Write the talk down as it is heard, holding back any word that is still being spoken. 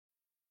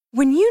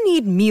When you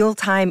need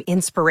mealtime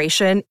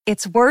inspiration,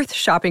 it's worth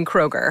shopping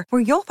Kroger,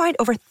 where you'll find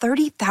over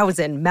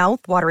 30,000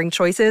 mouth-watering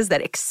choices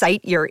that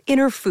excite your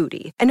inner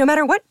foodie. And no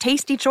matter what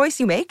tasty choice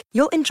you make,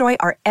 you'll enjoy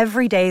our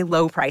everyday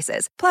low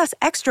prices, plus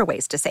extra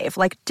ways to save,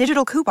 like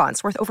digital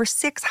coupons worth over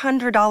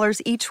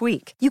 $600 each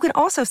week. You can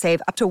also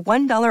save up to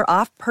 $1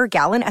 off per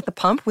gallon at the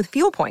pump with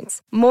fuel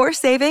points. More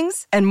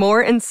savings and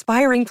more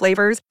inspiring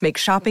flavors make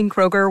shopping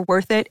Kroger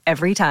worth it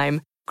every time.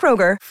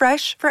 Kroger,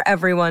 fresh for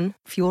everyone.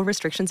 Fuel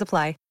restrictions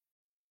apply.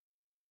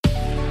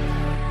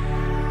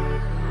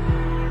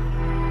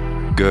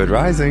 Good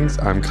Risings,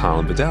 I'm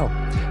Colin Bedell.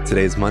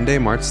 Today is Monday,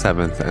 March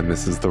 7th, and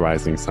this is The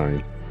Rising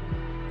Sign.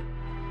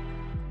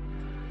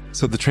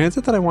 So the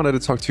transit that I wanted to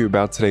talk to you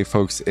about today,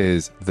 folks,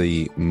 is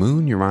the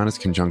Moon-Uranus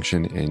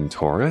conjunction in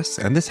Taurus.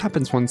 And this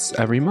happens once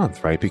every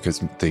month, right?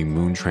 Because the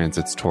Moon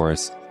transits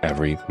Taurus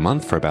every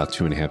month for about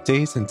 2.5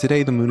 days. And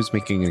today the Moon is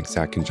making an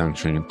exact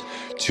conjunction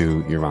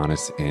to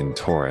Uranus in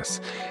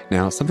Taurus.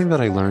 Now, something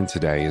that I learned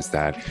today is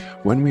that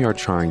when we are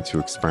trying to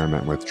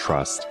experiment with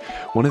trust,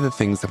 one of the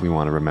things that we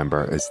want to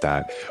remember is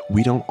that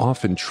we don't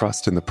often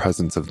trust in the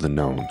presence of the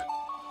known.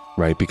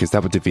 Right? Because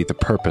that would defeat the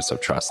purpose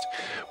of trust.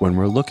 When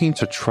we're looking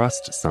to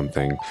trust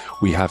something,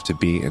 we have to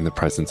be in the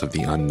presence of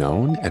the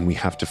unknown, and we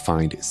have to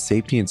find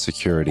safety and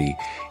security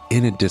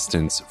in a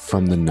distance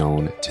from the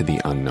known to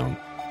the unknown.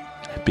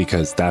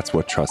 Because that's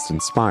what trust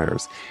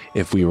inspires.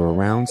 If we were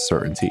around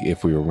certainty,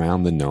 if we were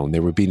around the known,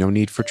 there would be no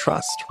need for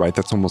trust, right?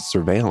 That's almost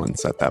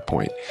surveillance at that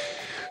point.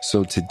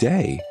 So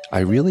today, I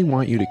really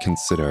want you to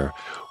consider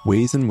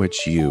ways in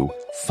which you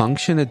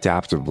function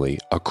adaptively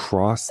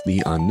across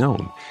the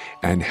unknown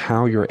and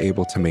how you're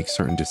able to make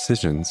certain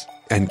decisions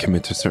and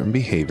commit to certain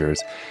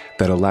behaviors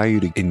that allow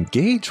you to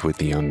engage with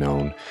the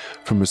unknown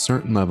from a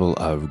certain level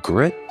of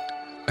grit,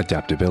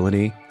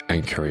 adaptability,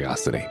 and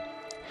curiosity.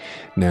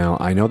 Now,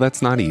 I know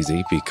that's not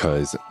easy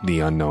because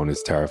the unknown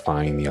is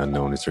terrifying. The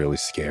unknown is really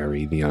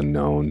scary. The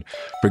unknown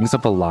brings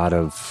up a lot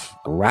of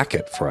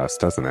racket for us,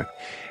 doesn't it?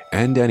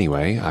 And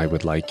anyway, I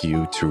would like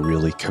you to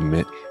really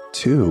commit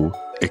to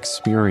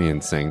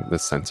experiencing the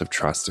sense of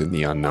trust in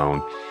the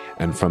unknown.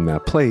 And from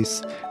that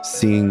place,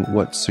 seeing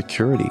what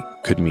security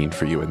could mean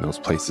for you in those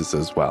places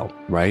as well,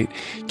 right?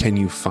 Can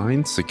you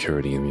find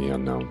security in the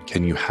unknown?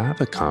 Can you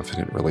have a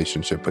confident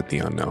relationship with the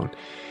unknown?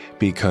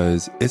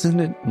 Because isn't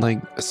it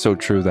like so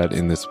true that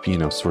in this,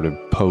 sort of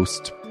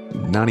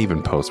not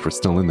even post, we're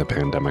still in the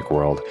pandemic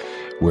world,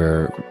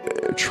 we're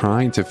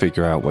trying to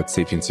figure out what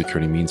safety and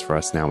security means for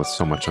us now with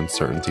so much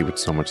uncertainty, with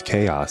so much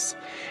chaos.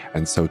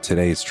 And so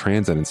today's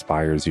transit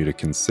inspires you to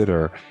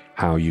consider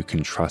how you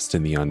can trust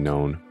in the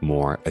unknown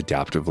more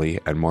adaptively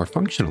and more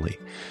functionally.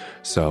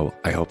 So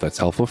I hope that's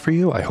helpful for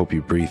you. I hope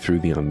you breathe through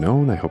the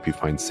unknown. I hope you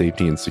find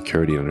safety and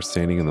security and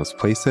understanding in those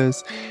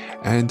places.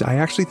 And I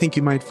actually think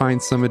you might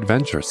find some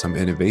adventure, some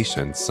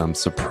innovation, some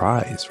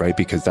surprise, right?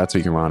 Because that's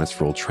a Uranus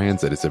ruled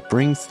transit, is it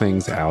brings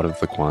things out of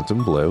the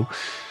quantum blue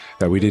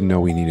that we didn't know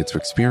we needed to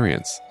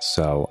experience.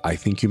 So I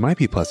think you might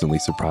be pleasantly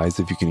surprised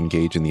if you can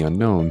engage in the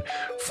unknown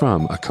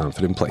from a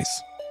confident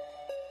place.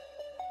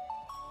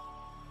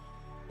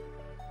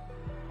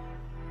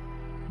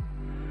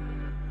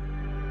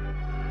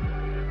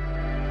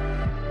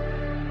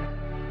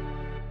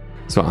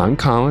 So I'm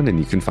Colin, and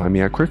you can find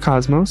me at Queer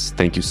Cosmos.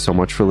 Thank you so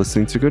much for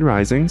listening to Good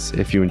Risings.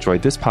 If you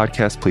enjoyed this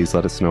podcast, please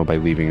let us know by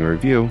leaving a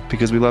review,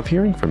 because we love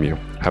hearing from you.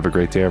 Have a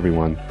great day,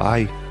 everyone.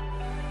 Bye.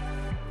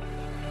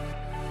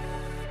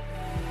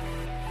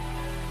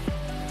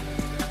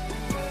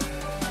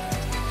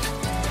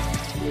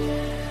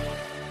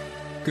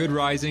 Good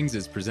Risings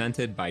is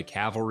presented by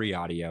Cavalry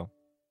Audio.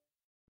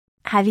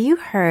 Have you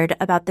heard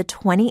about the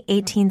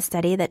 2018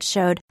 study that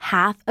showed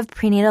half of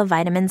prenatal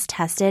vitamins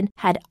tested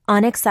had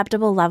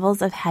unacceptable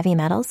levels of heavy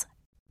metals?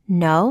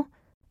 No?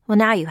 Well,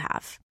 now you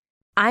have.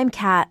 I'm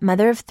Kat,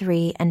 mother of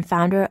 3 and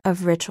founder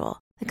of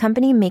Ritual, the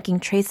company making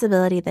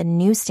traceability the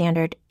new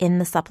standard in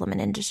the supplement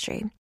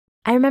industry.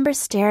 I remember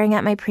staring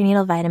at my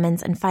prenatal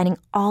vitamins and finding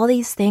all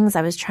these things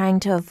I was trying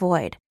to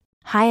avoid.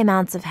 High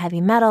amounts of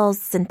heavy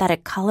metals,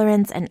 synthetic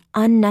colorants, and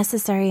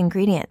unnecessary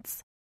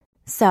ingredients.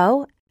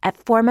 So, at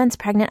 4 months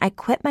pregnant, I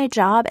quit my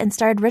job and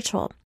started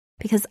Ritual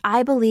because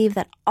I believe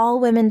that all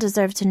women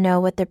deserve to know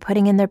what they're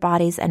putting in their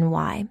bodies and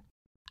why.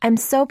 I'm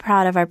so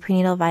proud of our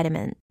prenatal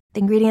vitamin.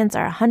 The ingredients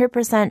are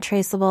 100%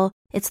 traceable,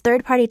 it's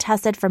third-party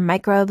tested for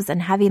microbes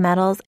and heavy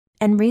metals,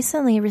 and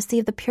recently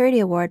received the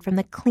Purity Award from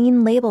the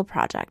Clean Label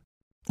Project.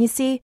 You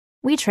see,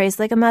 we trace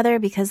like a mother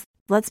because,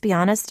 let's be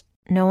honest,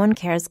 no one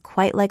cares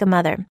quite like a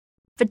mother.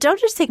 But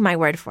don't just take my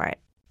word for it.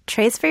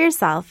 Trace for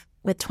yourself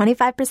with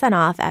 25%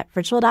 off at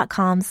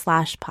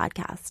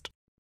ritual.com/podcast.